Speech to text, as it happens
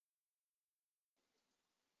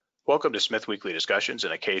Welcome to Smith Weekly Discussions,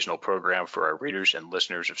 an occasional program for our readers and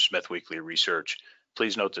listeners of Smith Weekly Research.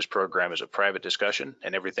 Please note this program is a private discussion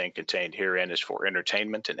and everything contained herein is for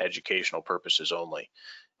entertainment and educational purposes only.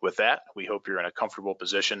 With that, we hope you're in a comfortable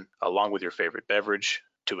position, along with your favorite beverage,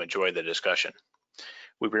 to enjoy the discussion.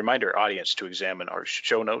 We remind our audience to examine our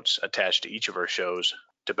show notes attached to each of our shows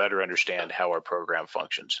to better understand how our program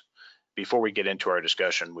functions. Before we get into our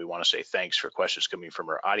discussion, we want to say thanks for questions coming from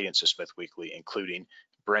our audience of Smith Weekly, including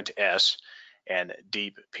Brent S. and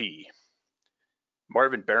Deep P.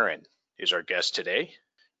 Marvin Barron is our guest today.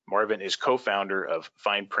 Marvin is co-founder of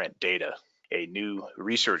Fine Print Data, a new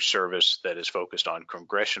research service that is focused on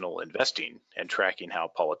congressional investing and tracking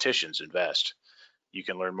how politicians invest. You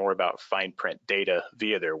can learn more about Fine Print Data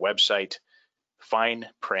via their website,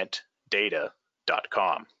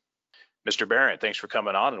 fineprintdata.com. Mr. Barron, thanks for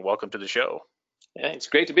coming on and welcome to the show. Yeah, it's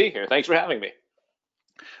great to be here. Thanks for having me.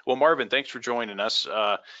 Well, Marvin, thanks for joining us.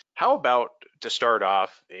 How about to start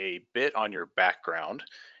off a bit on your background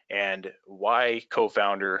and why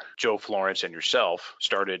co-founder Joe Florence and yourself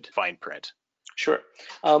started Fine Print? Sure.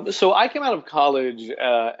 So I came out of college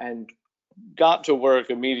and got to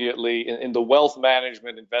work immediately in the wealth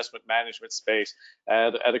management, investment management space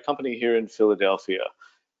at a company here in Philadelphia.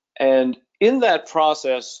 And in that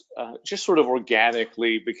process, just sort of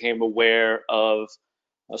organically became aware of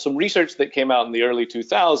some research that came out in the early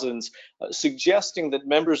 2000s suggesting that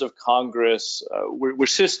members of Congress were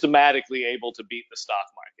systematically able to beat the stock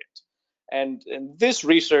market. And this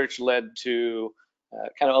research led to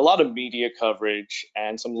kind of a lot of media coverage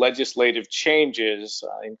and some legislative changes,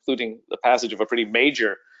 including the passage of a pretty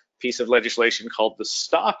major piece of legislation called the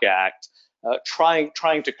Stock Act, trying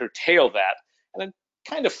to curtail that. And it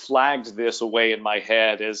kind of flagged this away in my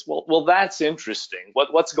head as, well, that's interesting.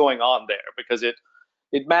 What's going on there? Because it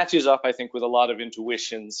matches up, I think, with a lot of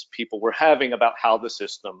intuitions people were having about how the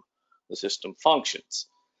system functions.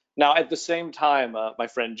 Now, at the same time, my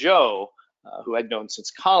friend Joe, who I'd known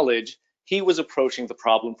since college, he was approaching the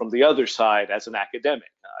problem from the other side as an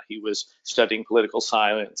academic. He was studying political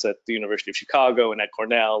science at the University of Chicago and at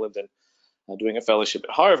Cornell, and then doing a fellowship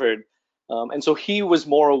at Harvard. And so he was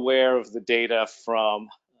more aware of the data from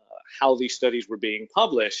how these studies were being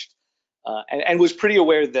published. And was pretty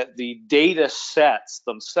aware that the data sets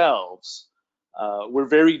themselves were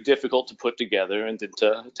very difficult to put together and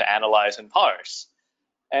to analyze and parse.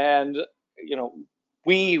 And,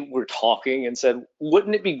 we were talking and said,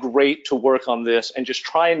 wouldn't it be great to work on this and just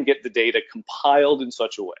try and get the data compiled in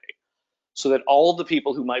such a way so that all the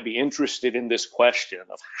people who might be interested in this question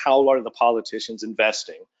of how are the politicians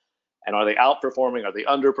investing, and are they outperforming, are they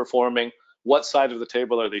underperforming, what side of the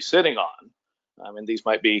table are they sitting on? And these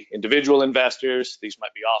might be individual investors, these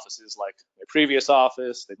might be offices like my previous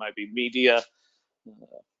office, they might be media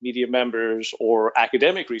members or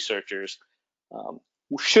academic researchers.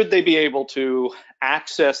 Should they be able to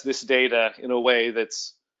access this data in a way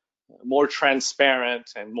that's more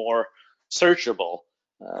transparent and more searchable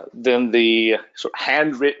than the sort of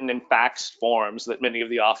handwritten and faxed forms that many of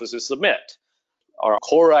the offices submit? Our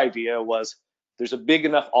core idea was there's a big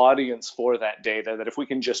enough audience for that data that if we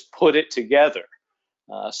can just put it together,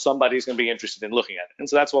 somebody's going to be interested in looking at it. And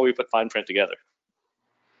so that's why we put Fine Print together.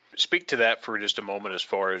 Speak to that for just a moment as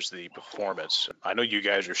far as the performance. I know you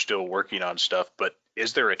guys are still working on stuff, but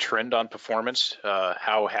is there a trend on performance?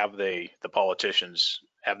 How have the politicians,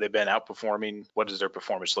 have they been outperforming? What does their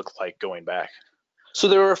performance look like going back? So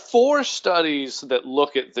there are 4 studies that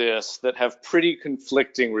look at this that have pretty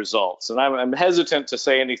conflicting results. And I'm hesitant to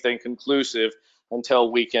say anything conclusive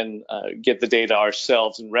until we can get the data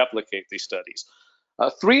ourselves and replicate these studies.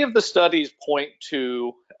 3 of the studies point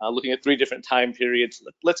to, looking at 3 different time periods,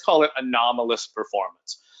 let's call it anomalous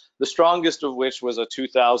performance. The strongest of which was a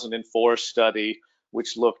 2004 study,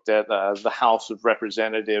 which looked at the House of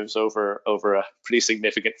Representatives over a pretty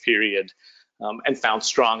significant period and found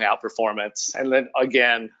strong outperformance. And then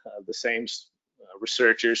again, the same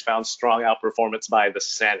researchers found strong outperformance by the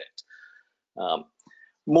Senate.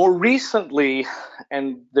 More recently,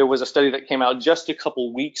 and there was a study that came out just a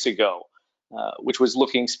couple weeks ago, which was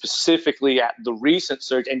looking specifically at the recent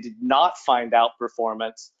surge and did not find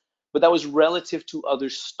outperformance, but that was relative to other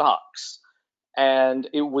stocks. And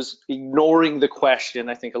it was ignoring the question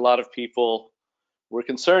I think a lot of people were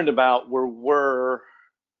concerned about, were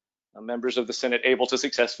members of the Senate able to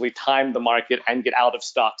successfully time the market and get out of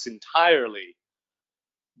stocks entirely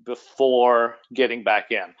before getting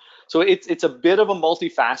back in? So it's a bit of a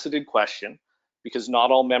multifaceted question because not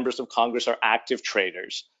all members of Congress are active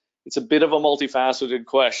traders. It's a bit of a multifaceted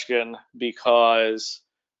question because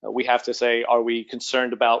we have to say, are we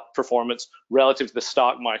concerned about performance relative to the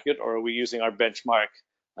stock market, or are we using our benchmark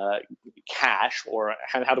cash, or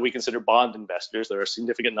how do we consider bond investors? There are a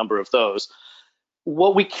significant number of those.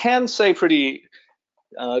 What we can say pretty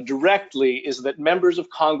directly is that members of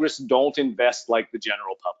Congress don't invest like the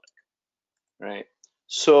general public, right?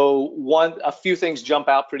 So a few things jump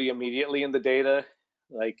out pretty immediately in the data.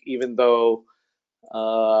 Like, even though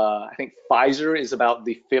I think Pfizer is about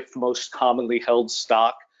the 5th most commonly held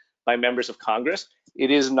stock by members of Congress,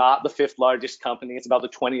 it is not the 5th largest company. It's about the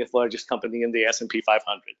 20th largest company in the S&P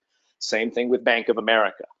 500. Same thing with Bank of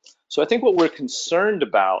America. So I think what we're concerned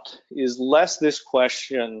about is less this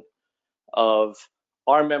question of,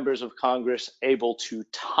 are members of Congress able to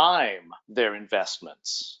time their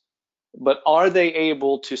investments, but are they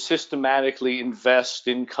able to systematically invest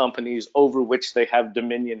in companies over which they have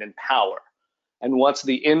dominion and power? And what's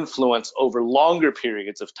the influence over longer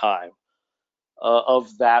periods of time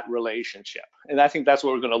of that relationship? And I think that's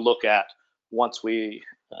what we're going to look at once we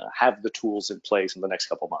have the tools in place in the next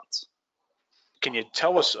couple months. Can you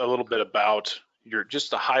tell us a little bit about just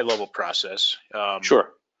the high level process? Sure.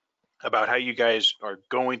 About how you guys are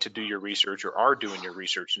going to do your research, or are doing your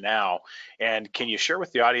research now. And can you share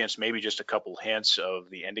with the audience maybe just a couple hints of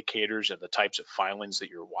the indicators and the types of filings that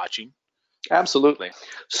you're watching? Absolutely.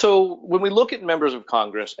 So when we look at members of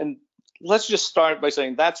Congress, and let's just start by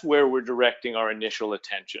saying that's where we're directing our initial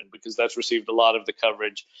attention, because that's received a lot of the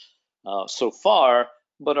coverage so far.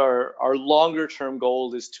 But our longer term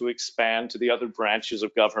goal is to expand to the other branches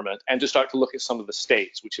of government and to start to look at some of the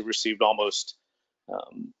states, which have received almost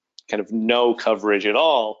kind of no coverage at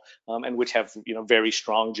all, and which have very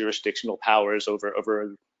strong jurisdictional powers over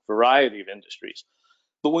a variety of industries.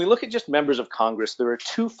 But when we look at just members of Congress, there are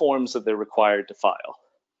 2 forms that they're required to file.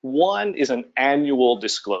 One is an annual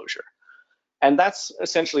disclosure, and that's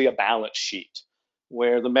essentially a balance sheet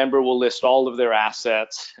where the member will list all of their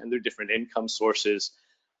assets and their different income sources,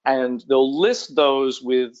 and they'll list those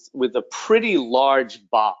with a pretty large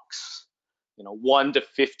box. $1 to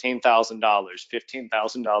 $15,000,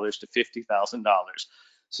 $15,000 to $50,000.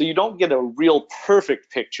 So you don't get a real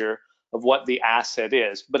perfect picture of what the asset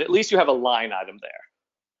is, but at least you have a line item there.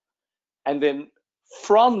 And then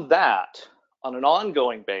from that, on an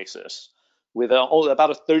ongoing basis, with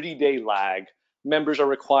about a 30-day lag, members are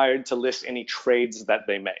required to list any trades that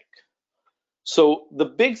they make. So the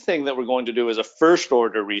big thing that we're going to do as a first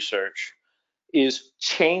order research is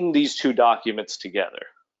chain these 2 documents together,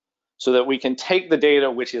 so that we can take the data,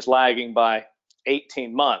 which is lagging by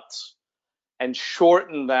 18 months, and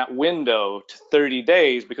shorten that window to 30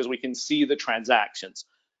 days, because we can see the transactions.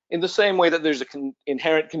 In the same way that there's an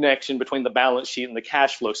inherent connection between the balance sheet and the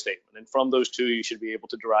cash flow statement, and from those 2, you should be able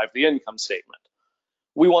to derive the income statement.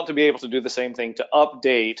 We want to be able to do the same thing to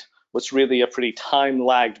update what's really a pretty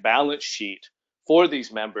time-lagged balance sheet for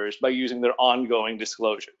these members by using their ongoing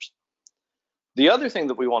disclosures. The other thing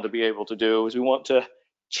that we want to be able to do is we want to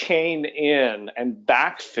chain in and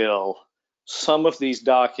backfill some of these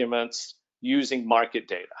documents using market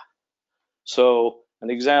data. So an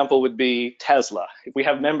example would be Tesla. If we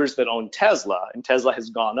have members that own Tesla, and Tesla has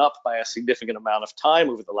gone up by a significant amount of time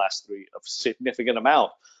over the last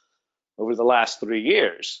 3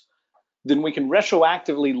 years, then we can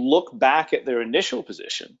retroactively look back at their initial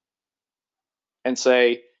position and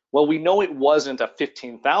say, well, we know it wasn't a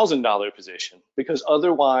 $15,000 position, because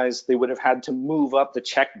otherwise they would have had to move up the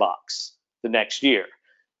checkbox the next year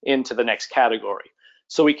into the next category.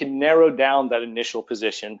 So we can narrow down that initial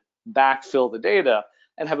position, backfill the data,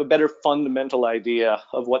 and have a better fundamental idea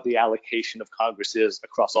of what the allocation of Congress is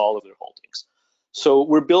across all of their holdings. So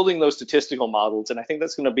we're building those statistical models, and I think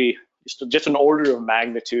that's going to be just an order of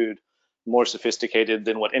magnitude more sophisticated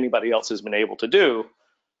than what anybody else has been able to do.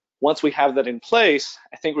 Once we have that in place,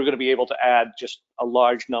 I think we're going to be able to add just a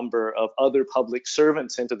large number of other public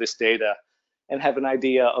servants into this data and have an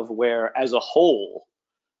idea of where, as a whole,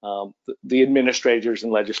 the administrators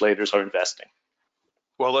and legislators are investing.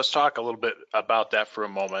 Well, let's talk a little bit about that for a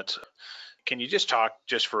moment. Can you just talk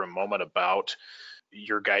just for a moment about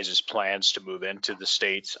your guys' plans to move into the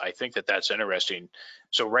states? I think that's interesting.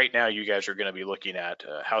 So right now you guys are going to be looking at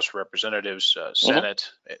House of Representatives, Senate,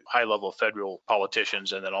 high-level federal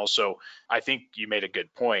politicians, and then also, I think you made a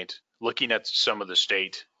good point, looking at some of the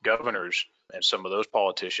state governors and some of those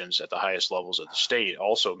politicians at the highest levels of the state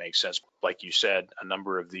also makes sense. Like you said, a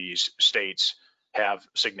number of these states have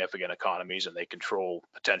significant economies, and they control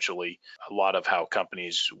potentially a lot of how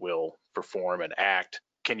companies will perform and act.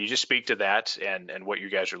 Can you just speak to that and what you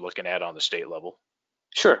guys are looking at on the state level?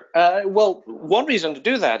 Sure. Well, one reason to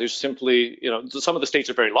do that is simply, some of the states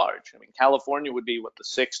are very large. I mean, California would be the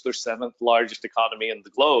 6th or 7th largest economy in the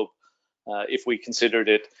globe if we considered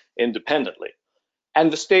it independently.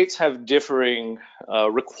 And the states have differing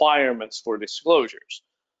requirements for disclosures.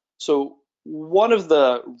 So one of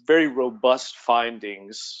the very robust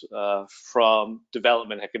findings from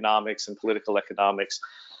development economics and political economics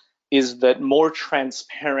is that more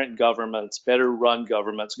transparent governments, better run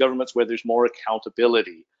governments, governments where there's more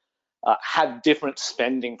accountability, have different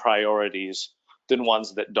spending priorities than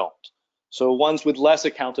ones that don't. So ones with less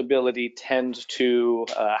accountability tend to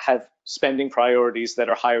have spending priorities that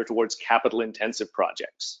are higher towards capital intensive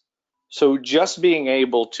projects. So just being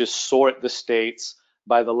able to sort the states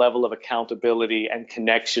by the level of accountability and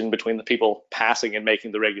connection between the people passing and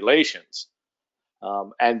making the regulations,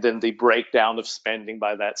 and then the breakdown of spending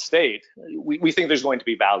by that state, we think there's going to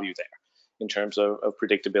be value there in terms of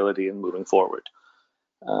predictability and moving forward.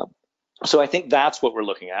 So I think that's what we're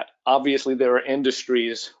looking at. Obviously, there are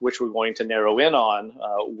industries which we're going to narrow in on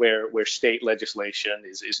where state legislation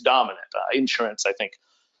is dominant. Insurance, I think,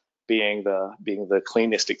 being the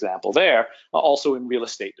cleanest example there. Also in real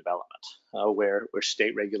estate development, where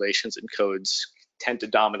state regulations and codes tend to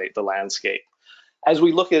dominate the landscape. As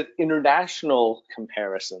we look at international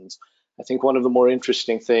comparisons, I think one of the more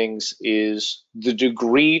interesting things is the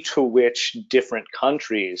degree to which different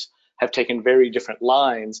countries have taken very different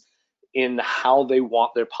lines in how they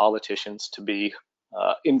want their politicians to be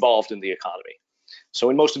involved in the economy.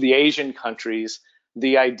 So in most of the Asian countries,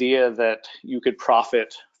 the idea that you could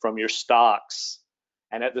profit from your stocks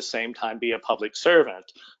and at the same time be a public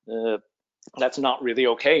servant, that's not really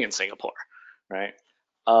okay in Singapore, right?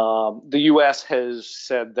 The US has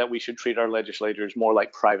said that we should treat our legislators more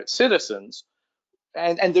like private citizens.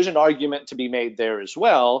 And there's an argument to be made there as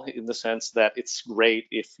well, in the sense that it's great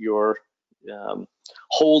if your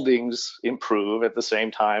holdings improve at the same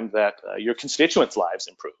time that your constituents' lives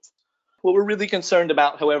improve. What we're really concerned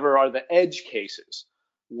about, however, are the edge cases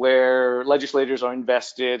where legislators are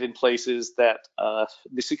invested in places that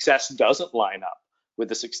the success doesn't line up with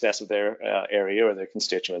the success of their area or their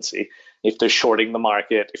constituency. If they're shorting the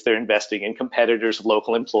market, if they're investing in competitors,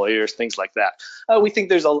 local employers, things like that. We think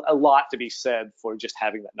there's a lot to be said for just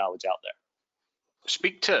having that knowledge out there.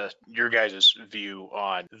 Speak to your guys' view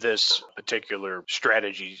on this particular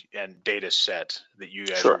strategy and data set that you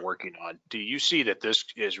guys Sure. are working on. Do you see that this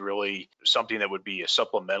is really something that would be a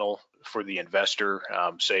supplemental for the investor?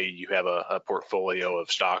 Say you have a portfolio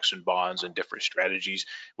of stocks and bonds and different strategies.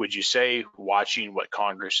 Would you say watching what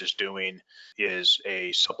Congress is doing is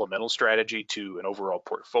a supplemental strategy to an overall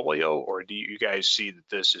portfolio, or do you guys see that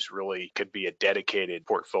this is really could be a dedicated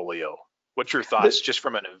portfolio? What's your thoughts just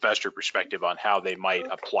from an investor perspective on how they might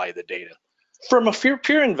apply the data? From a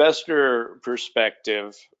pure investor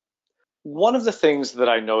perspective, one of the things that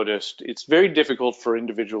I noticed, it's very difficult for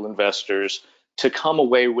individual investors to come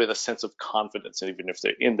away with a sense of confidence, even if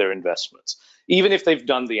they're in their investments, even if they've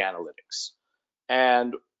done the analytics.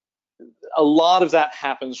 And a lot of that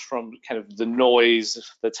happens from kind of the noise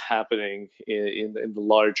that's happening in the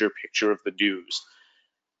larger picture of the news.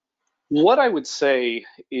 What I would say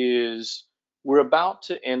is we're about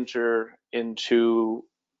to enter into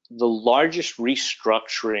the largest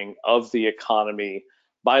restructuring of the economy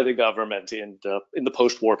by the government in the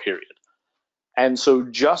post-war period. And so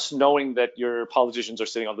just knowing that your politicians are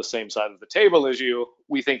sitting on the same side of the table as you,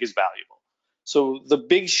 we think is valuable. So the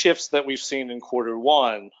big shifts that we've seen in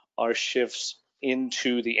Q1 are shifts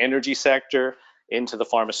into the energy sector, into the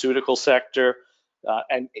pharmaceutical sector,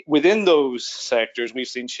 and within those sectors, we've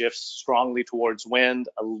seen shifts strongly towards wind,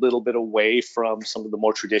 a little bit away from some of the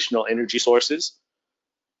more traditional energy sources,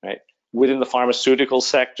 right? Within the pharmaceutical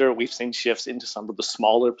sector, we've seen shifts into some of the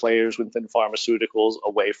smaller players within pharmaceuticals,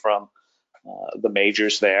 away from the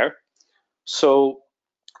majors there. So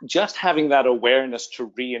just having that awareness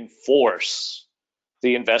to reinforce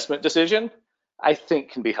the investment decision, I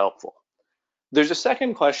think can be helpful. There's a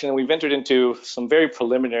second question, and we've entered into some very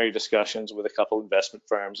preliminary discussions with a couple investment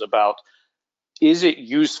firms about, is it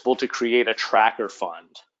useful to create a tracker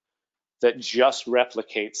fund that just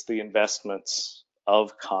replicates the investments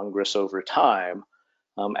of Congress over time,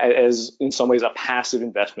 as in some ways a passive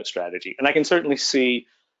investment strategy? And I can certainly see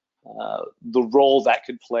the role that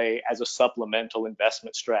could play as a supplemental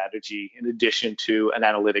investment strategy in addition to an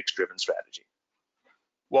analytics-driven strategy.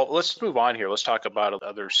 Well, let's move on here. Let's talk about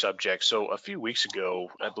other subjects. So a few weeks ago,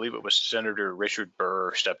 I believe it was Senator Richard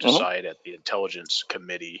Burr stepped aside at the Intelligence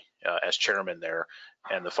Committee as chairman there,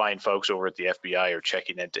 and the fine folks over at the FBI are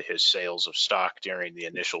checking into his sales of stock during the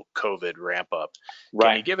initial COVID ramp up.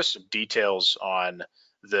 Right. Can you give us some details on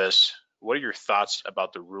this? What are your thoughts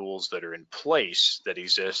about the rules that are in place that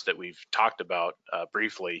exist that we've talked about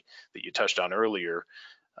briefly, that you touched on earlier,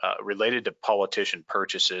 related to politician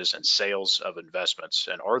purchases and sales of investments?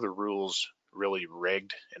 And are the rules really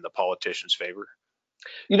rigged in the politicians' favor?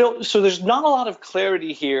 So there's not a lot of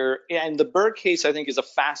clarity here, and the Burr case, I think, is a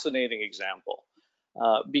fascinating example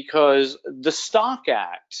because the Stock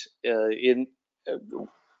Act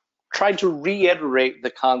tried to reiterate the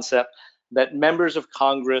concept that members of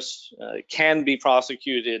Congress can be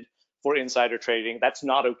prosecuted for insider trading. That's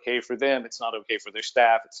not okay for them. It's not okay for their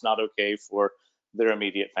staff. It's not okay for their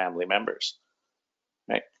immediate family members.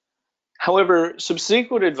 Right? However,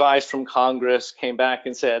 subsequent advice from Congress came back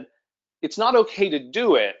and said, it's not okay to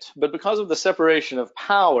do it, but because of the separation of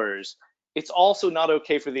powers, it's also not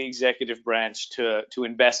okay for the executive branch to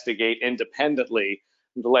investigate independently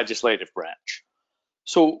the legislative branch.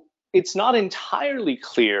 So it's not entirely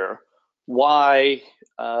clear why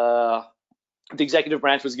the executive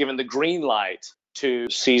branch was given the green light to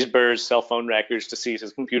seize Burr's cell phone records, to seize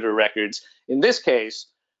his computer records in this case,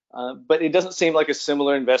 but it doesn't seem like a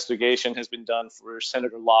similar investigation has been done for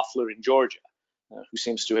Senator Loeffler in Georgia, who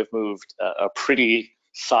seems to have moved a pretty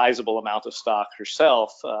sizable amount of stock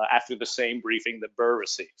herself after the same briefing that Burr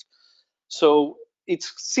received. So it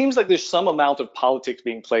seems like there's some amount of politics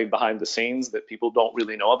being played behind the scenes that people don't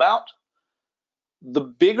really know about. The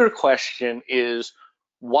bigger question is,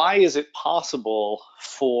 why is it possible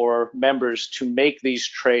for members to make these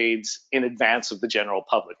trades in advance of the general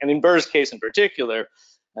public? And in Burr's case in particular,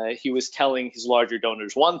 he was telling his larger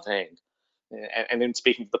donors one thing, and then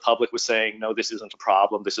speaking to the public was saying, no, this isn't a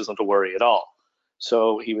problem, this isn't a worry at all.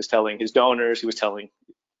 So he was telling his donors, he was telling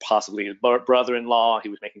possibly his brother-in-law, he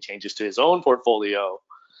was making changes to his own portfolio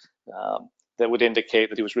that would indicate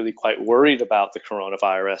that he was really quite worried about the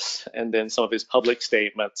coronavirus. And then some of his public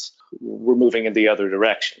statements were moving in the other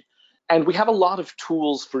direction. And we have a lot of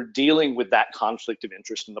tools for dealing with that conflict of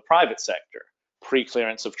interest in the private sector.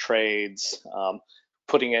 Pre-clearance of trades,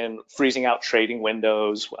 freezing out trading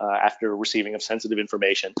windows after receiving of sensitive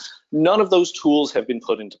information. None of those tools have been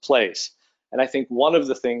put into place. And I think one of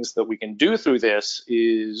the things that we can do through this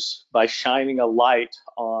is, by shining a light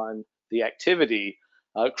on the activity,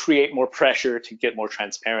 create more pressure to get more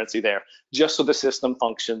transparency there, just so the system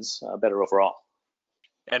functions better overall.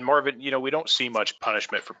 And Marvin, we don't see much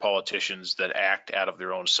punishment for politicians that act out of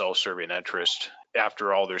their own self-serving interest.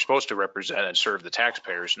 After all, they're supposed to represent and serve the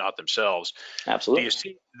taxpayers, not themselves. Absolutely. Do you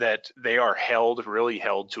see that they are really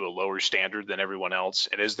held to a lower standard than everyone else?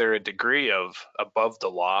 And is there a degree of above the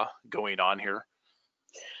law going on here?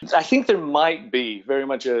 I think there might be very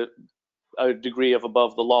much a degree of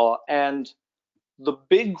above the law. And the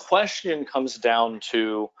big question comes down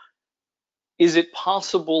to, is it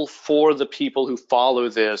possible for the people who follow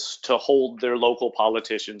this to hold their local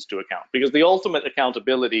politicians to account? Because the ultimate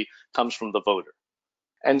accountability comes from the voter.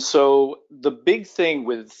 And so the big thing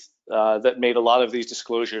that made a lot of these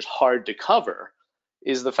disclosures hard to cover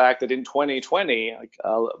is the fact that in 2020,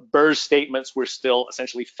 Burr's statements were still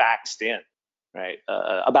essentially faxed in, right?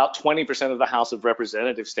 About 20% of the House of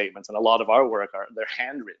Representatives statements, and a lot of our work, they're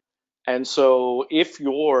handwritten. And so if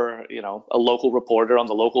you're, a local reporter on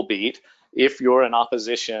the local beat, if you're an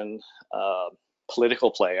opposition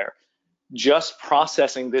political player, just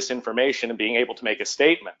processing this information and being able to make a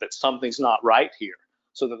statement that something's not right here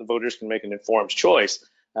so that the voters can make an informed choice,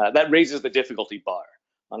 that raises the difficulty bar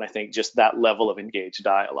on, I think, just that level of engaged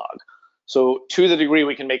dialogue. So to the degree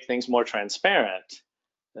we can make things more transparent,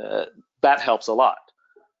 that helps a lot.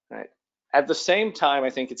 Right? At the same time, I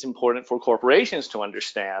think it's important for corporations to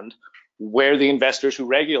understand where the investors who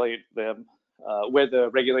regulate them, where the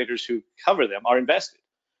regulators who cover them are invested.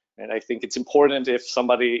 And I think it's important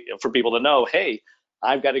for people to know, hey,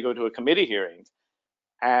 I've got to go to a committee hearing,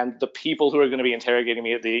 and the people who are going to be interrogating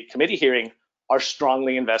me at the committee hearing are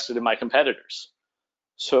strongly invested in my competitors.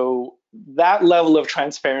 So that level of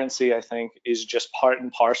transparency, I think, is just part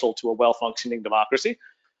and parcel to a well-functioning democracy.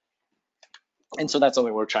 And so that's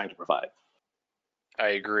something we're trying to provide. I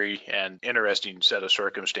agree, and interesting set of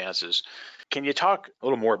circumstances. Can you talk a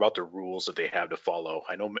little more about the rules that they have to follow?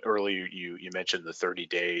 I know earlier you mentioned the 30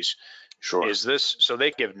 days. Sure. Is this, so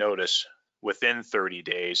they give notice within 30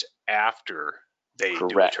 days after they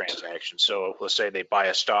Correct. do a transaction? So let's say they buy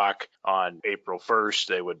a stock on April 1st,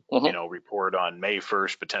 they would report on May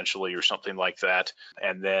 1st potentially, or something like that.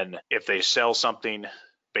 And then if they sell something,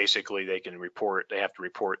 basically they have to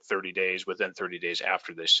report 30 days, within 30 days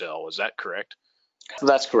after they sell. Is that correct?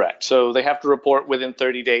 That's correct. So they have to report within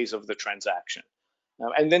 30 days of the transaction.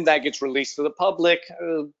 And then that gets released to the public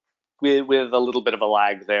with a little bit of a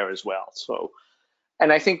lag there as well. So,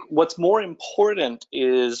 and I think what's more important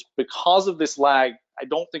is, because of this lag, I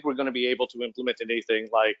don't think we're going to be able to implement anything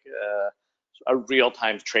like a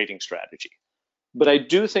real-time trading strategy. But I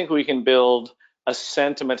do think we can build a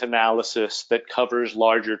sentiment analysis that covers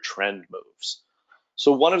larger trend moves.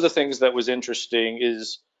 So one of the things that was interesting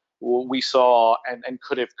is what we saw and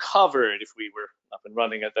could have covered if we were up and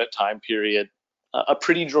running at that time period, a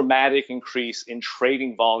pretty dramatic increase in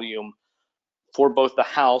trading volume for both the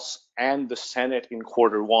House and the Senate in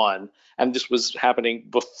Q1. And this was happening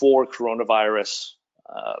before coronavirus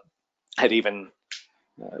had even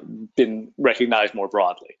been recognized more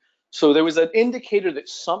broadly. So there was an indicator that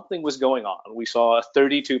something was going on. We saw a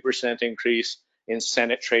 32% increase in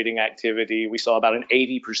Senate trading activity. We saw about an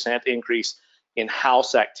 80% increase in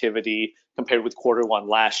House activity compared with Q1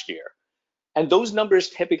 last year. And those numbers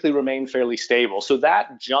typically remain fairly stable. So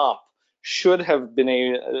that jump should have been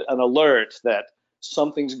an alert that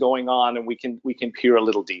something's going on and we can peer a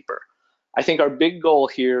little deeper. I think our big goal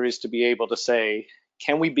here is to be able to say,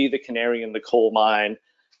 can we be the canary in the coal mine?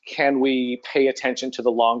 Can we pay attention to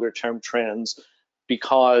the longer term trends?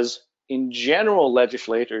 Because in general,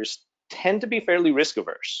 legislators tend to be fairly risk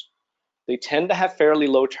averse. They tend to have fairly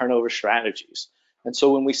low turnover strategies. And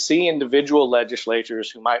so when we see individual legislators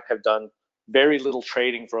who might have done very little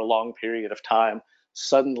trading for a long period of time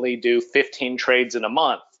suddenly do 15 trades in a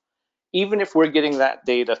month, even if we're getting that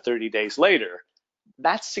data 30 days later,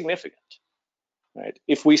 that's significant. Right?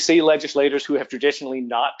 If we see legislators who have traditionally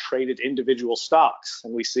not traded individual stocks,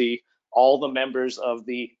 and we see all the members of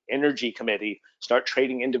the Energy Committee start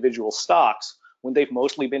trading individual stocks when they've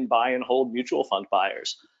mostly been buy and hold mutual fund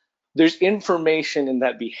buyers, there's information in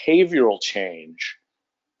that behavioral change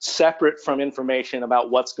separate from information about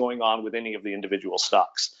what's going on with any of the individual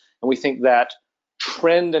stocks. And we think that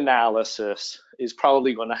trend analysis is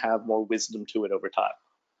probably going to have more wisdom to it over time.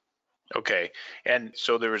 Okay. And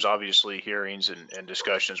so there was obviously hearings and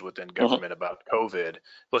discussions within government about COVID.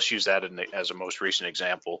 Let's use that as a most recent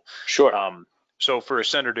example. Sure. So for a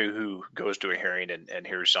senator who goes to a hearing and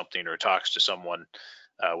hears something or talks to someone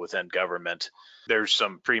within government, there's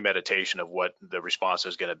some premeditation of what the response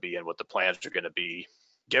is going to be and what the plans are going to be,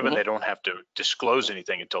 given they don't have to disclose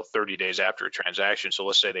anything until 30 days after a transaction. So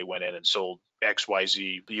let's say they went in and sold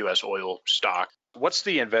XYZ US oil stock. What's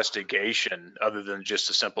the investigation other than just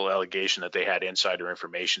a simple allegation that they had insider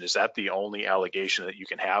information? Is that the only allegation that you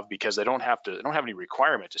can have? Because they don't have any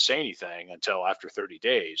requirement to say anything until after 30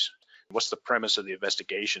 days. What's the premise of the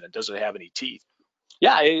investigation, and does it have any teeth?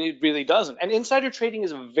 Yeah, it really doesn't. And insider trading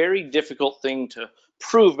is a very difficult thing to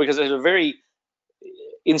prove because there's a very,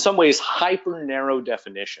 in some ways, hyper narrow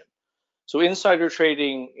definition. So insider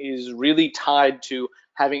trading is really tied to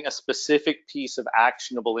having a specific piece of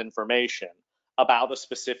actionable information about a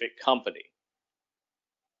specific company.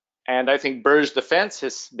 And I think Burr's defense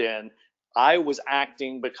has been, I was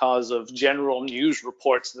acting because of general news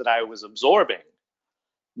reports that I was absorbing,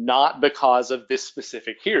 not because of this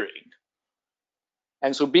specific hearing.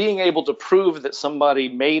 And so being able to prove that somebody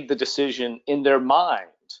made the decision in their mind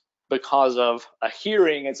because of a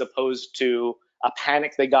hearing as opposed to a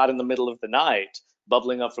panic they got in the middle of the night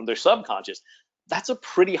bubbling up from their subconscious, that's a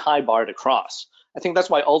pretty high bar to cross. I think that's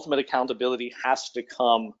why ultimate accountability has to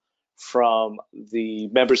come from the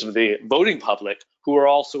members of the voting public who are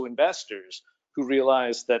also investors, who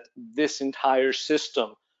realize that this entire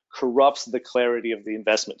system corrupts the clarity of the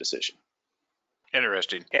investment decision.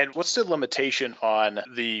 Interesting. And what's the limitation on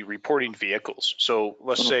the reporting vehicles? So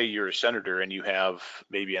let's say you're a senator and you have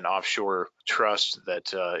maybe an offshore trust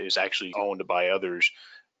that is actually owned by others.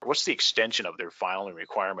 What's the extension of their filing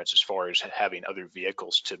requirements as far as having other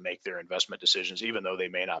vehicles to make their investment decisions, even though they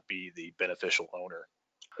may not be the beneficial owner?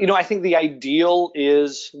 You know, I think the ideal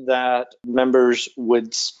is that members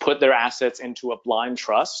would put their assets into a blind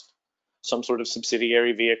trust, some sort of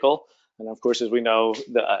subsidiary vehicle. And of course, as we know,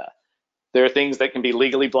 there are things that can be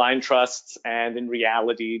legally blind trusts and in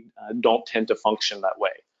reality don't tend to function that way.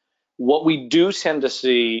 What we do tend to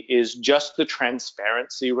see is just the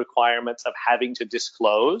transparency requirements of having to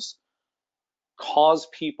disclose cause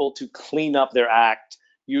people to clean up their act,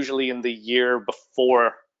 usually in the year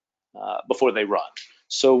before they run.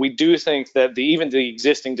 So we do think that even the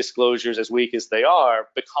existing disclosures, as weak as they are,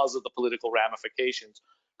 because of the political ramifications,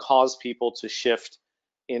 cause people to shift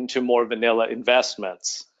into more vanilla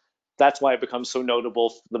investments. That's why it becomes so notable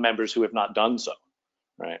for the members who have not done so,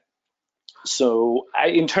 right? So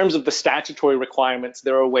in terms of the statutory requirements,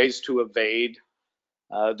 there are ways to evade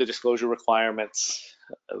the disclosure requirements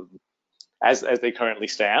as they currently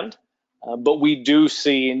stand. But we do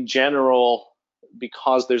see in general,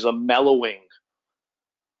 because there's a mellowing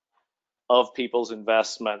of people's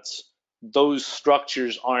investments, those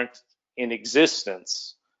structures aren't in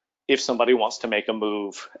existence if somebody wants to make a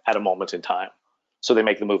move at a moment in time. So they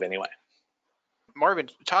make the move anyway. Marvin,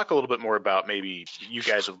 talk a little bit more about, maybe you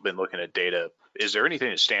guys have been looking at data. Is there anything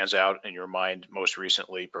that stands out in your mind most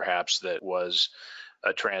recently, perhaps, that was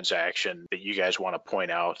a transaction that you guys want to point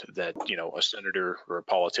out, that, a senator or a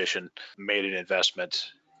politician made an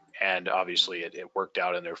investment and obviously it worked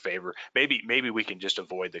out in their favor? Maybe we can just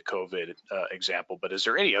avoid the COVID example, but is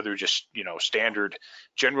there any other just, standard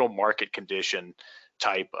general market condition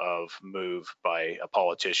type of move by a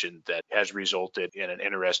politician that has resulted in an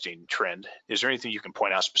interesting trend? Is there anything you can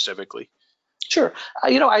point out specifically? Sure.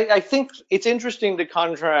 I think it's interesting to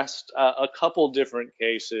contrast a couple different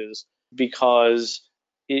cases, because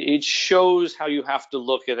it shows how you have to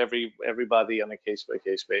look at everybody on a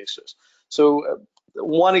case-by-case basis. So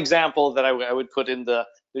one example that I would put in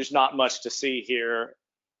there's not much to see here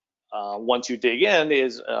once you dig in,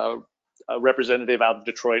 is a representative out of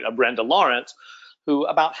Detroit, Brenda Lawrence, who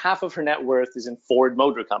about half of her net worth is in Ford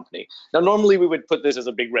Motor Company. Now, normally we would put this as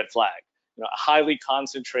a big red flag. A highly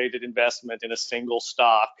concentrated investment in a single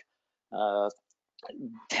stock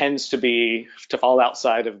tends to fall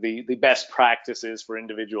outside of the best practices for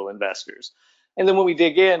individual investors. And then when we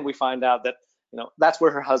dig in, we find out that that's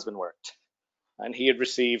where her husband worked, and he had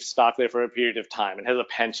received stock there for a period of time and has a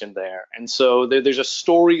pension there. And so there's a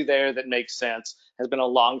story there that makes sense. Has been a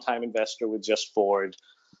long-time investor with just Ford.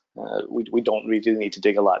 We don't really need to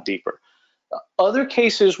dig a lot deeper. Other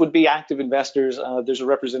cases would be active investors. There's a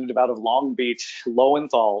representative out of Long Beach,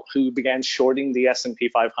 Lowenthal, who began shorting the S&P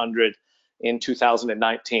 500 in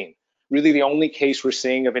 2019. Really the only case we're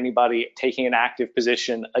seeing of anybody taking an active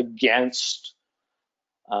position against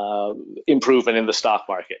improvement in the stock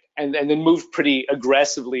market, and then moved pretty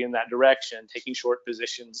aggressively in that direction, taking short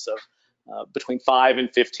positions of between 5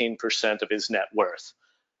 and 15% of his net worth.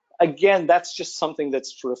 Again, that's just something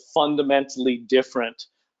that's sort of fundamentally different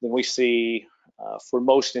than we see for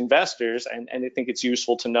most investors, and I think it's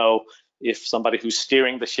useful to know if somebody who's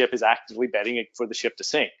steering the ship is actively betting for the ship to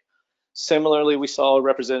sink. Similarly, we saw a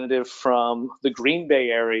representative from the Green Bay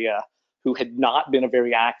area who had not been a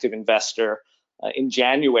very active investor in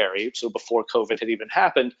January, so before COVID had even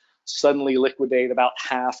happened, suddenly liquidate about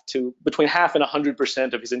between half and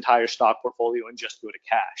 100% of his entire stock portfolio and just go to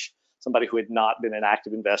cash. Somebody who had not been an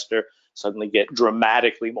active investor suddenly get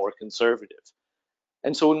dramatically more conservative.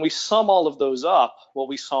 And so when we sum all of those up, what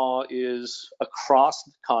we saw is across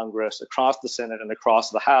Congress, across the Senate, and across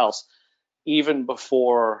the House, even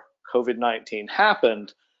before COVID-19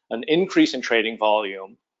 happened, an increase in trading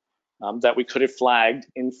volume that we could have flagged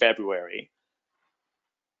in February,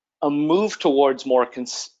 a move towards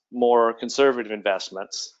more conservative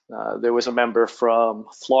investments. There was a member from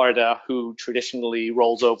Florida who traditionally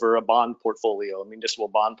rolls over a bond portfolio, a municipal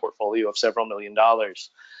bond portfolio of several $1 million,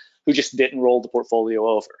 who just didn't roll the portfolio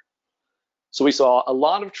over. So we saw a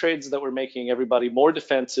lot of trades that were making everybody more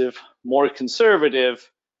defensive, more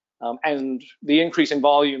conservative, and the increase in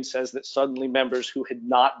volume says that suddenly members who had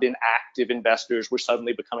not been active investors were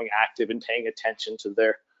suddenly becoming active and paying attention to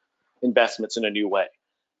their investments in a new way.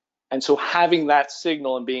 And so having that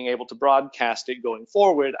signal and being able to broadcast it going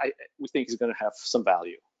forward, we think is going to have some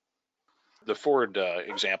value. The Ford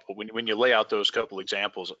example, when you lay out those couple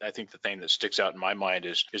examples, I think the thing that sticks out in my mind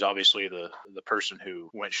is obviously the person who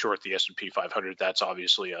went short the S&P 500. That's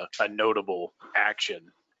obviously a notable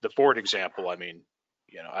action. The Ford example, I mean,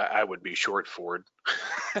 I would be short Ford,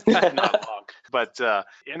 not long. But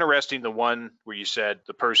interesting, the one where you said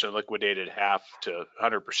the person liquidated half to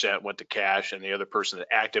 100% went to cash, and the other person that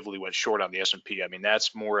actively went short on the S&P. I mean,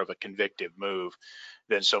 that's more of a convictive move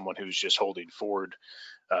than someone who's just holding Ford,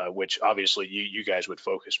 which obviously you guys would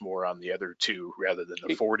focus more on the other two rather than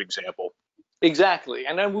the Ford example. Exactly,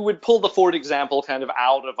 and then we would pull the Ford example kind of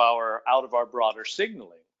out of our broader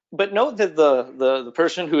signaling. But note that the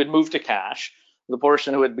person who had moved to cash, the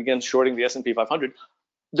person who had begun shorting the S&P 500,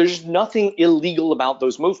 there's nothing illegal about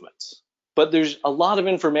those movements. But there's a lot of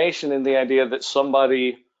information in the idea that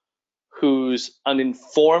somebody who's an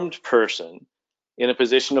informed person in a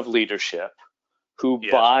position of leadership, who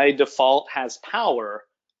by default has power,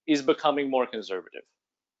 is becoming more conservative.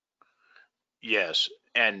 Yes,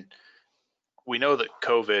 and we know that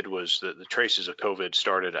COVID was the traces of COVID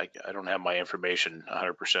started. I don't have my information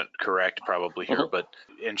 100% correct probably here, but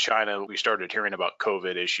in China, we started hearing about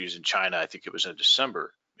COVID issues in China. I think it was in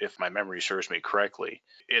December, if my memory serves me correctly.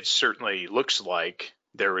 It certainly looks like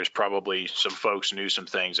there was probably some folks knew some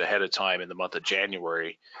things ahead of time in the month of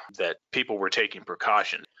January that people were taking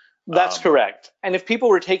precautions. That's correct. And if people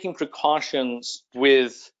were taking precautions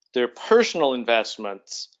with their personal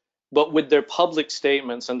investments, but with their public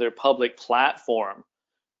statements and their public platform,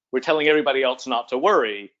 we're telling everybody else not to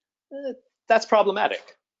worry, that's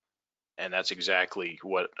problematic. and that's exactly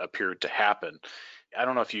what appeared to happen. I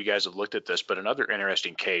don't know if you guys have looked at this, but another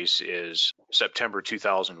interesting case is September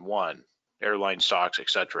 2001, airline stocks,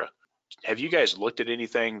 etc. Have you guys looked at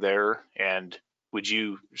anything there? And would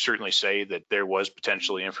you certainly say that there was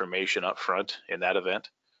potentially information up front in that event?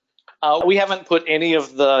 We haven't put any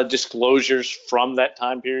of the disclosures from that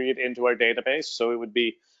time period into our database, so it would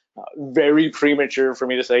be very premature for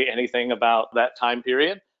me to say anything about that time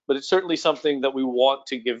period. But it's certainly something that we want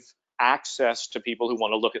to give access to people who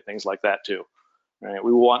want to look at things like that too. Right?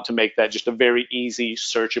 We want to make that just a very easy,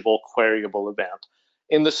 searchable, queryable event.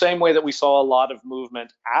 In the same way that we saw a lot of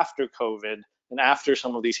movement after COVID and after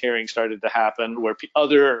some of these hearings started to happen, where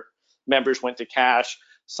other members went to cash,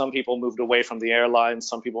 some people moved away from the airlines,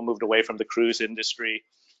 some people moved away from the cruise industry,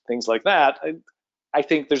 things like that. I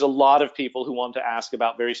think there's a lot of people who want to ask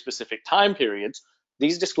about very specific time periods.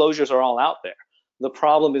 These disclosures are all out there. The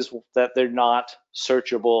problem is that they're not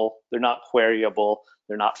searchable, they're not queryable,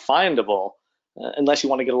 they're not findable, unless you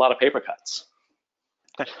want to get a lot of paper cuts.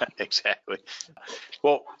 Exactly.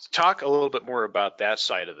 Well, talk a little bit more about that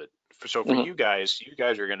side of it. So for you guys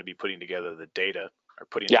are going to be putting together the data, or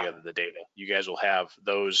putting together the data. You guys will have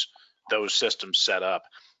those systems set up.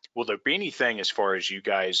 Will there be anything as far as you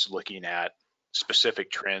guys looking at specific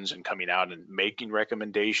trends and coming out and making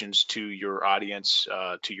recommendations to your audience,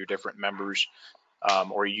 to your different members?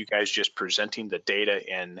 Or are you guys just presenting the data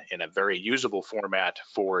in a very usable format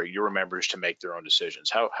for your members to make their own decisions?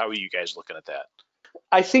 How are you guys looking at that?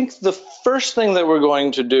 I think the first thing that we're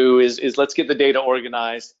going to do is let's get the data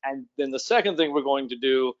organized. And then the second thing we're going to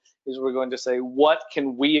do is we're going to say, what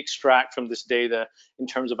can we extract from this data in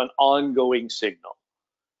terms of an ongoing signal?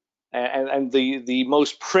 And the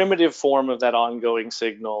most primitive form of that ongoing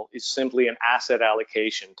signal is simply an asset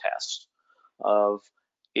allocation test of,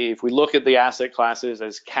 if we look at the asset classes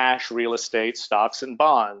as cash, real estate, stocks, and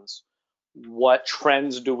bonds, what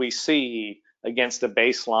trends do we see against a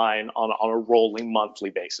baseline on a rolling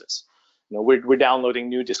monthly basis? You know, we're downloading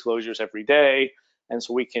new disclosures every day, and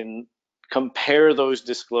so we can compare those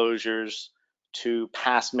disclosures to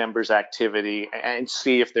past members' activity and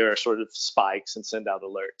see if there are sort of spikes and send out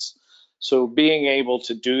alerts. So being able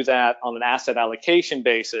to do that on an asset allocation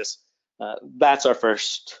basis, that's our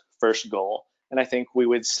first goal. And I think we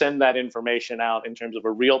would send that information out in terms of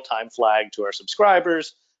a real-time flag to our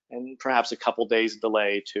subscribers, and perhaps a couple days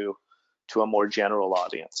delay to a more general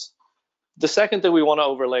audience. The second thing we want to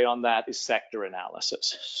overlay on that is sector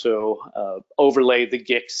analysis. So overlay the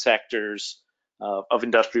GICS sectors of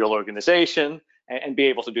industrial organization and be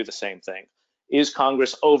able to do the same thing. Is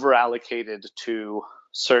Congress over-allocated to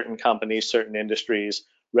certain companies, certain industries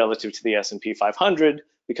relative to the S&P 500?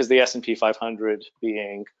 Because the S&P 500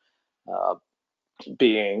 being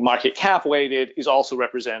market cap weighted is also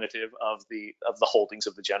representative of the holdings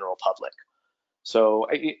of the general public. So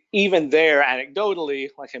even there, anecdotally,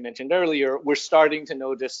 like I mentioned earlier, we're starting to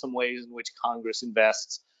notice some ways in which Congress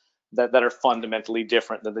invests that are fundamentally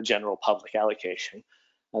different than the general public allocation.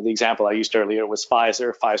 The example I used earlier was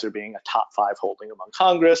Pfizer being a top 5 holding among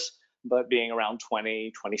Congress, but being around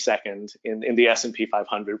 22nd in the S&P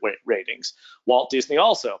 500 ratings. Walt Disney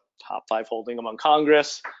also top 5 holding among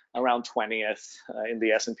Congress, around 20th in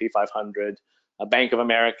the S&P 500. Bank of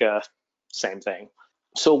America, same thing.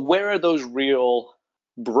 So where are those real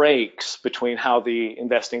breaks between how the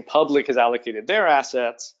investing public has allocated their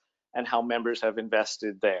assets and how members have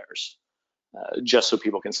invested theirs, just so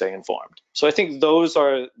people can stay informed? So I think those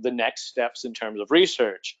are the next steps in terms of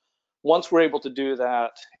research. Once we're able to do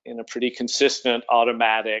that in a pretty consistent,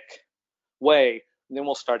 automatic way, then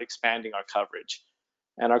we'll start expanding our coverage.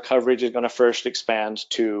 And our coverage is going to first expand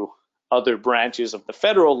to other branches of the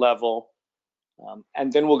federal level,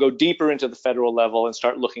 and then we'll go deeper into the federal level and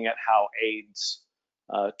start looking at how aides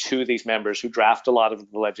to these members who draft a lot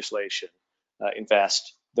of the legislation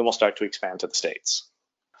invest. Then we'll start to expand to the states.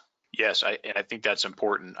 Yes, I think that's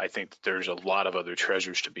important. I think that there's a lot of other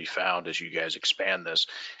treasures to be found as you guys expand this.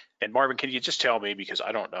 And Marvin, can you just tell me, because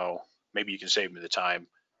I don't know, maybe you can save me the time.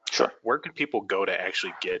 Sure. Where can people go to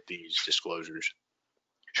actually get these disclosures?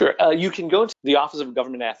 Sure. You can go to the Office of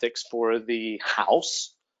Government Ethics for the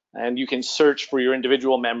House, and you can search for your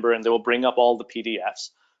individual member, and they will bring up all the PDFs.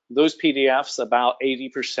 Those PDFs, about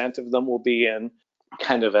 80% of them will be in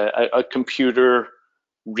kind of a computer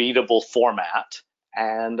readable format,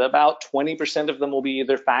 and about 20% of them will be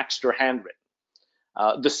either faxed or handwritten.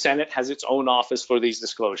 The Senate has its own office for these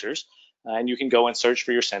disclosures, and you can go and search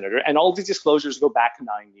for your senator, and all these disclosures go back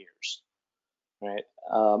 9 years, right?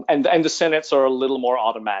 And the Senates are a little more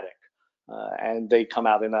automatic, and they come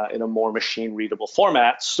out in a more machine readable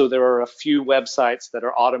format. So there are a few websites that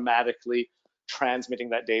are automatically transmitting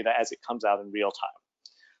that data as it comes out in real time.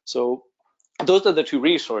 So those are the two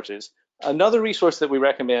resources. Another resource that we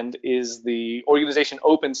recommend is the organization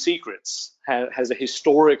Open Secrets, has a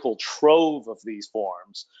historical trove of these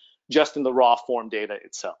forms just in the raw form data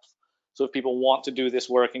itself. So if people want to do this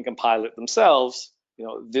work and compile it themselves,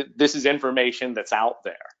 this is information that's out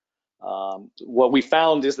there. What we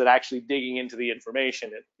found is that actually digging into the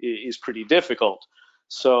information is pretty difficult.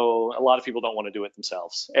 So a lot of people don't want to do it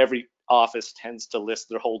themselves. Every office tends to list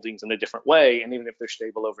their holdings in a different way, and even if they're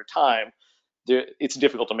stable over time, it's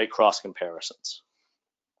difficult to make cross comparisons.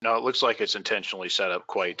 No, it looks like it's intentionally set up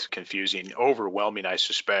quite confusing, overwhelming, I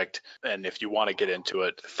suspect. And if you want to get into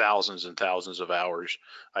it, thousands and thousands of hours,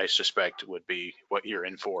 I suspect would be what you're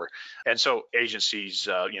in for. And so agencies,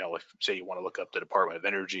 if say you want to look up the Department of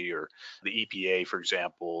Energy or the EPA, for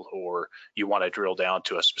example, or you want to drill down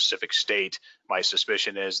to a specific state, my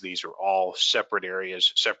suspicion is these are all separate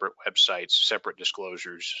areas, separate websites, separate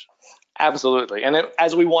disclosures. Absolutely. And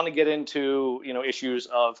as we want to get into, issues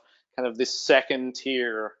of kind of this second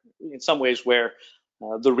tier, in some ways where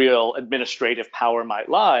the real administrative power might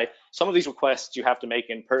lie, some of these requests you have to make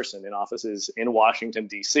in person in offices in Washington,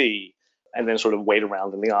 D.C., and then sort of wait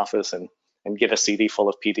around in the office and get a CD full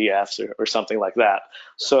of PDFs or something like that.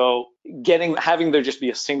 So having there just be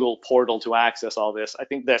a single portal to access all this, I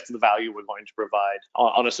think that's the value we're going to provide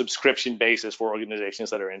on a subscription basis for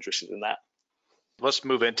organizations that are interested in that. Let's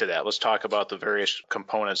move into that. Let's talk about the various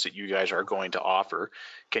components that you guys are going to offer.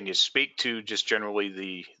 Can you speak to just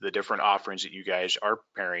generally the different offerings that you guys are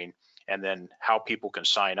preparing, and then how people can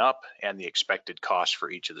sign up and the expected cost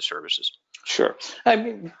for each of the services? Sure.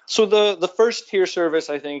 So the first tier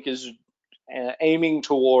service, I think, is aiming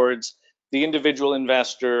towards the individual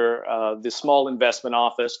investor, the small investment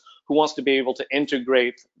office who wants to be able to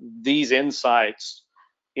integrate these insights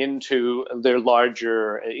into their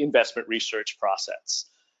larger investment research process.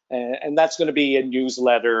 And that's going to be a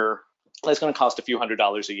newsletter that's going to cost a few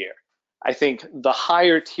 $100s a year. I think the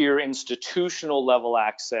higher tier institutional level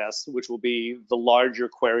access, which will be the larger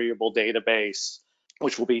queryable database,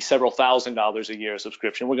 which will be several $1,000s a year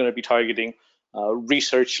subscription, we're going to be targeting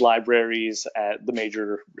research libraries at the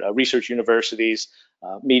major research universities,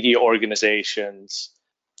 media organizations,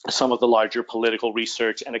 some of the larger political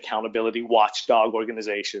research and accountability watchdog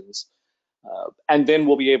organizations. And then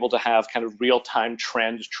we'll be able to have kind of real-time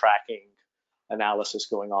trend tracking analysis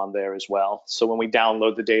going on there as well. So when we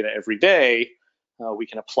download the data every day, we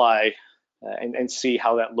can apply and see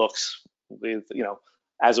how that looks with,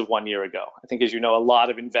 as of 1 year ago. I think, as you know, a lot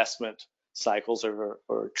of investment cycles or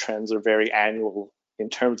trends are very annual in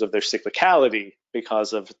terms of their cyclicality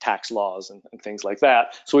because of tax laws and things like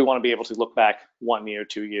that. So we want to be able to look back 1 year,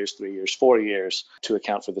 2 years, 3 years, 4 years to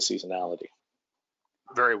account for the seasonality.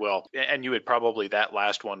 Very well. And you would probably, that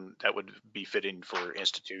last one, that would be fitting for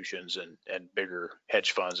institutions and bigger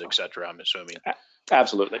hedge funds, et cetera, I'm assuming.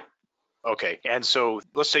 Absolutely. Okay. And so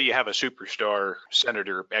let's say you have a superstar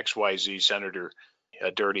senator, XYZ senator,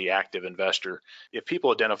 a dirty active investor. If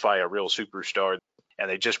people identify a real superstar and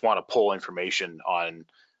they just want to pull information on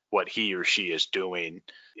what he or she is doing,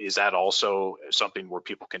 is that also something where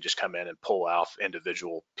people can just come in and pull off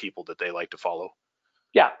individual people that they like to follow?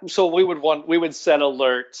 Yeah, so we would set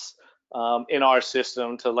alerts in our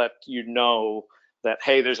system to let you know that,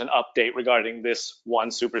 hey, there's an update regarding this one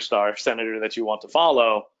superstar senator that you want to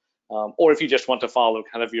follow, or if you just want to follow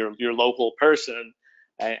kind of your local person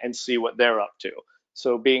and see what they're up to.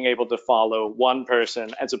 So being able to follow one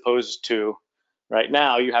person as opposed to right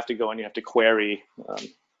now, you have to go and you have to query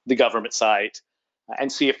the government site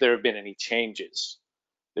and see if there have been any changes.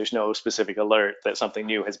 There's no specific alert that something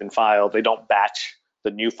new has been filed. They don't batch the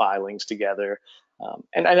new filings together.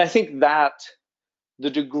 And I think that the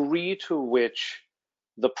degree to which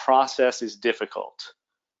the process is difficult,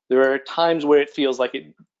 there are times where it feels like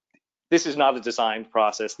this is not a designed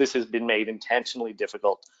process. This has been made intentionally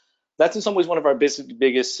difficult. That's in some ways one of our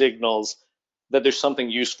biggest signals that there's something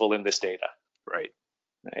useful in this data. Right.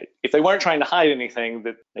 If they weren't trying to hide anything,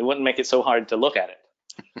 that they wouldn't make it so hard to look at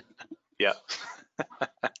it. Yeah.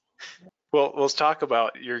 Well, let's talk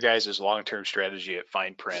about your guys' long-term strategy at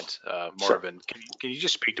Fine Print. Marvin, sure. Can you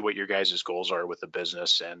just speak to what your guys' goals are with the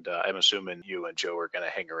business? And I'm assuming you and Joe are going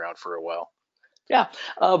to hang around for a while. Yeah.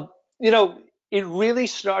 It really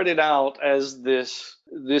started out as this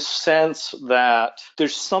sense that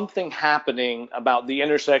there's something happening about the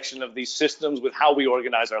intersection of these systems with how we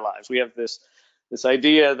organize our lives. We have this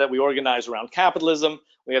idea that we organize around capitalism.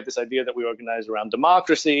 We have this idea that we organize around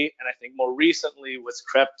democracy. And I think more recently what's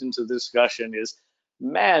crept into the discussion is,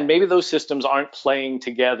 man, maybe those systems aren't playing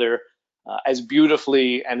together as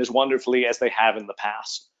beautifully and as wonderfully as they have in the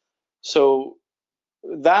past. So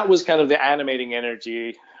that was kind of the animating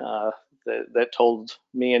energy that told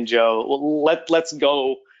me and Joe, well, let's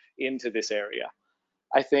go into this area.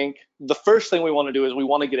 I think the first thing we want to do is we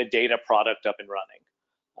want to get a data product up and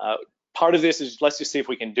running. Part of this is let's just see if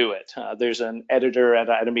we can do it. There's an editor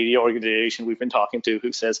at a media organization we've been talking to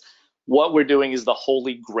who says what we're doing is the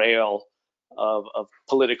holy grail of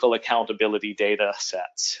political accountability data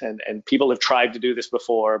sets. And people have tried to do this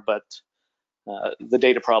before, but the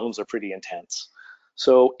data problems are pretty intense.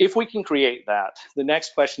 So if we can create that, the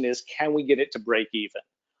next question is, can we get it to break even?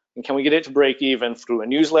 And can we get it to break even through a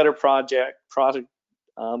newsletter product,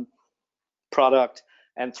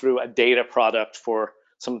 and through a data product for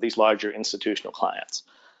some of these larger institutional clients?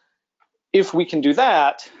 If we can do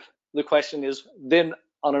that, the question is then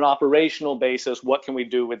on an operational basis, what can we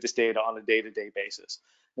do with this data on a day-to-day basis?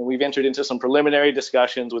 And we've entered into some preliminary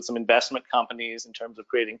discussions with some investment companies in terms of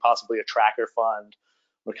creating possibly a tracker fund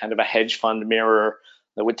or kind of a hedge fund mirror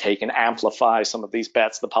that would take and amplify some of these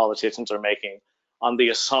bets the politicians are making on the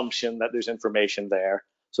assumption that there's information there.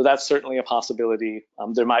 So that's certainly a possibility.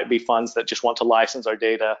 There might be funds that just want to license our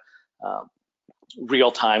data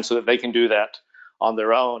real time so that they can do that on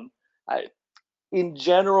their own. In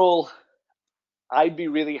general, I'd be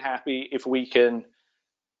really happy if we can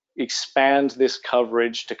expand this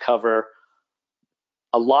coverage to cover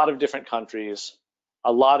a lot of different countries,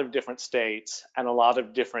 a lot of different states, and a lot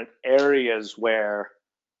of different areas where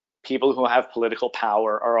people who have political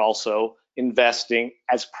power are also investing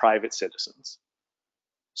as private citizens,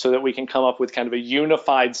 so that we can come up with kind of a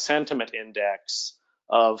unified sentiment index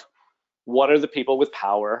of what are the people with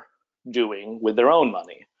power doing with their own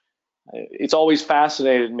money. It's always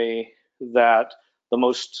fascinated me that the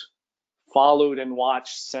most followed and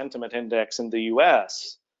watched sentiment index in the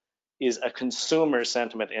US is a consumer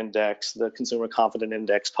sentiment index, the Consumer Confidence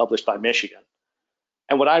Index published by Michigan.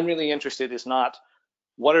 And what I'm really interested in is not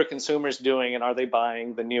what are consumers doing and are they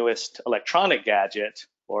buying the newest electronic gadget,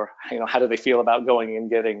 or how do they feel about going and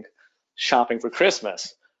getting shopping for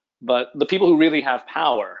Christmas, but the people who really have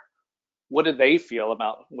power. What do they feel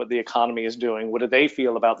about what the economy is doing? What do they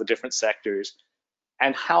feel about the different sectors?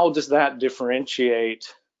 And how does that differentiate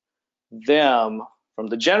them from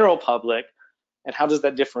the general public? And how does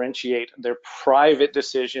that differentiate their private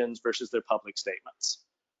decisions versus their public statements?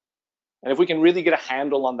 And if we can really get a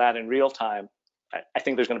handle on that in real time, I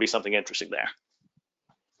think there's going to be something interesting there.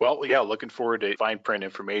 Well, yeah, looking forward to fine print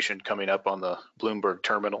information coming up on the Bloomberg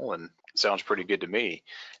terminal, and it sounds pretty good to me.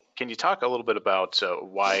 Can you talk a little bit about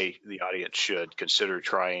why the audience should consider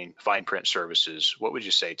trying fine print services? What would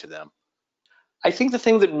you say to them? I think the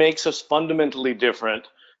thing that makes us fundamentally different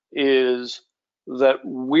is that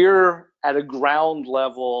we're at a ground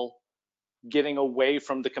level getting away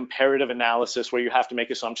from the comparative analysis where you have to make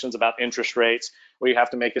assumptions about interest rates, where you have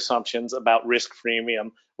to make assumptions about risk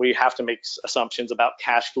premium, where you have to make assumptions about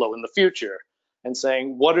cash flow in the future, and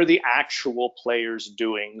saying, what are the actual players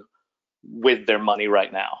doing with their money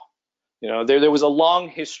right now? There was a long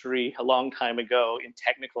history a long time ago in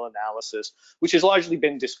technical analysis, which has largely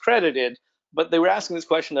been discredited, but they were asking this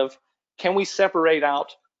question of, can we separate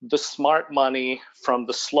out the smart money from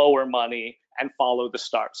the slower money and follow the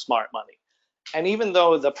smart money? And even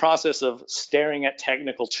though the process of staring at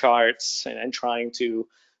technical charts and trying to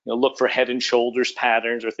look for head and shoulders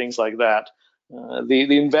patterns or things like that,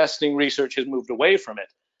 the investing research has moved away from it.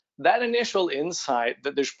 That initial insight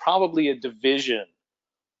that there's probably a division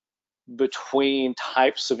between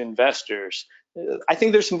types of investors, I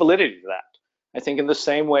think there's some validity to that. I think in the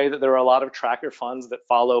same way that there are a lot of tracker funds that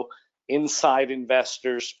follow inside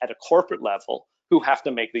investors at a corporate level who have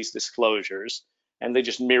to make these disclosures, and they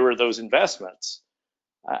just mirror those investments.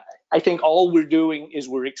 I think all we're doing is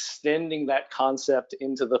we're extending that concept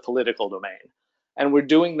into the political domain. And we're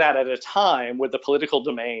doing that at a time where the political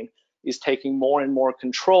domain is taking more and more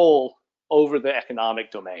control over the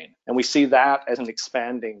economic domain. And we see that as an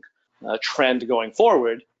expanding trend going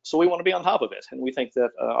forward. So we want to be on top of it. And we think that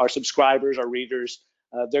our subscribers, our readers,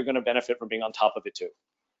 they're going to benefit from being on top of it too.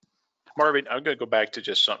 Marvin, I'm going to go back to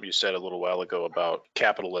just something you said a little while ago about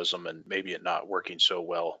capitalism and maybe it not working so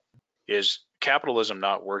well. Is capitalism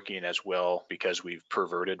not working as well because we've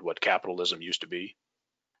perverted what capitalism used to be?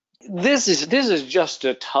 This is just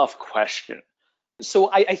a tough question.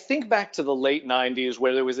 So I think back to the late 90s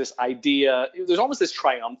where there was this idea, there's almost this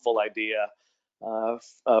triumphal idea.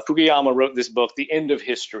 Fukuyama wrote this book, The End of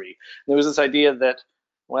History. There was this idea that,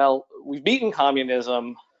 well, we've beaten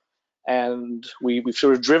communism and we've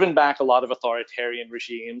sort of driven back a lot of authoritarian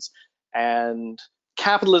regimes, and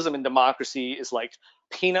capitalism and democracy is like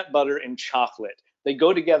peanut butter and chocolate. They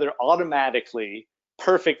go together automatically,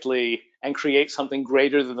 perfectly, and create something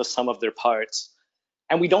greater than the sum of their parts.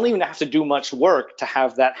 And we don't even have to do much work to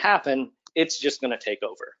have that happen. It's just going to take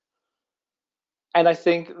over. And I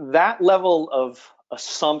think that level of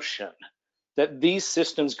assumption that these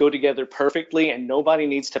systems go together perfectly and nobody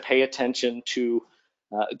needs to pay attention to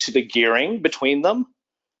the gearing between them,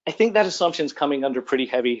 I think that assumption is coming under pretty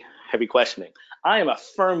heavy questioning. I am a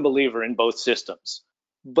firm believer in both systems,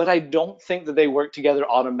 but I don't think that they work together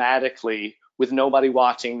automatically with nobody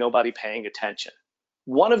watching, nobody paying attention.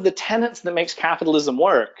 One of the tenets that makes capitalism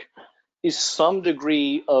work is some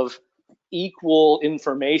degree of equal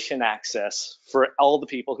information access for all the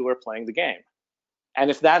people who are playing the game. And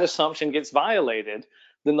if that assumption gets violated,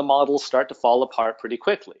 then the models start to fall apart pretty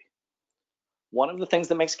quickly. One of the things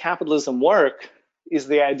that makes capitalism work is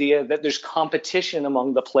the idea that there's competition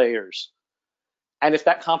among the players. And if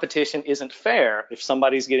that competition isn't fair, if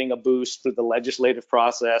somebody's getting a boost through the legislative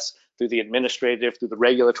process, through the administrative, through the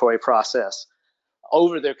regulatory process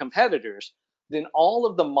over their competitors, then all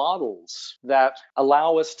of the models that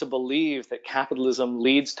allow us to believe that capitalism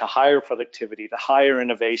leads to higher productivity, to higher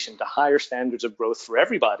innovation, to higher standards of growth for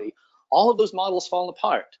everybody, all of those models fall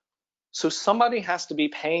apart. So somebody has to be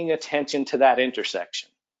paying attention to that intersection.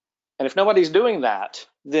 And if nobody's doing that,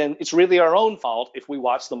 then it's really our own fault if we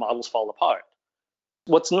watch the models fall apart.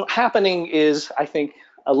 What's happening is, I think,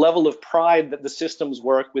 a level of pride that the systems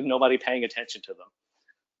work with nobody paying attention to them.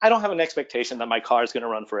 I don't have an expectation that my car is going to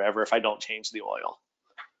run forever if I don't change the oil.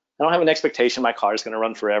 I don't have an expectation my car is going to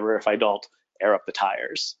run forever if I don't air up the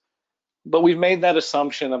tires. But we've made that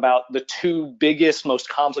assumption about the two biggest, most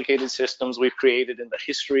complicated systems we've created in the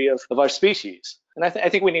history of our species. And I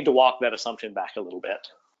think we need to walk that assumption back a little bit.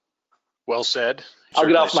 Well said. I'll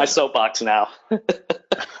get off my soapbox now.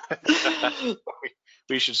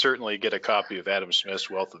 We should certainly get a copy of Adam Smith's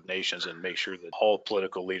Wealth of Nations and make sure that all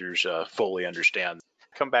political leaders fully understand.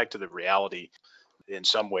 Come back to the reality. In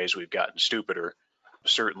some ways, we've gotten stupider.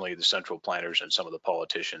 Certainly, the central planners and some of the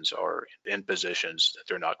politicians are in positions that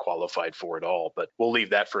they're not qualified for at all. But we'll leave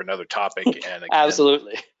that for another topic. And again,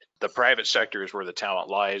 absolutely, the private sector is where the talent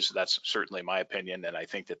lies. That's certainly my opinion, and I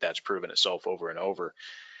think that that's proven itself over and over.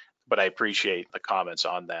 But I appreciate the comments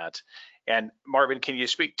on that. And Marvin, can you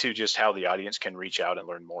speak to just how the audience can reach out and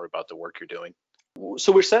learn more about the work you're doing?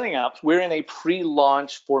 So we're in a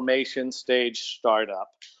pre-launch formation stage startup.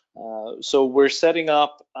 So we're setting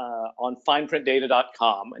up on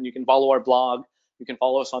fineprintdata.com, and you can follow our blog. You can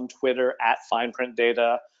follow us on Twitter at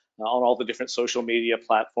fineprintdata, on all the different social media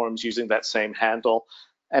platforms using that same handle.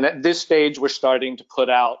 And at this stage, we're starting to put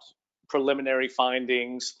out preliminary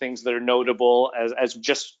findings, things that are notable as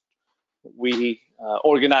just we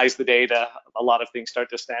organize the data. A lot of things start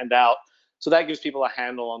to stand out. So that gives people a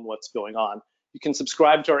handle on what's going on. You can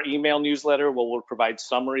subscribe to our email newsletter where we'll provide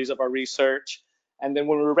summaries of our research. And then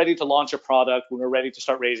when we're ready to launch a product, when we're ready to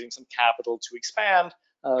start raising some capital to expand,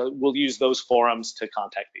 we'll use those forums to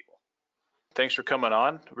contact people. Thanks for coming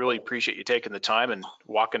on. Really appreciate you taking the time and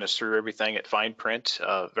walking us through everything at Fine Print.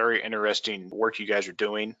 Very interesting work you guys are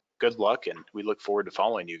doing. Good luck, and we look forward to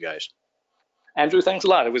following you guys. Andrew, thanks a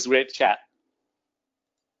lot. It was great to chat.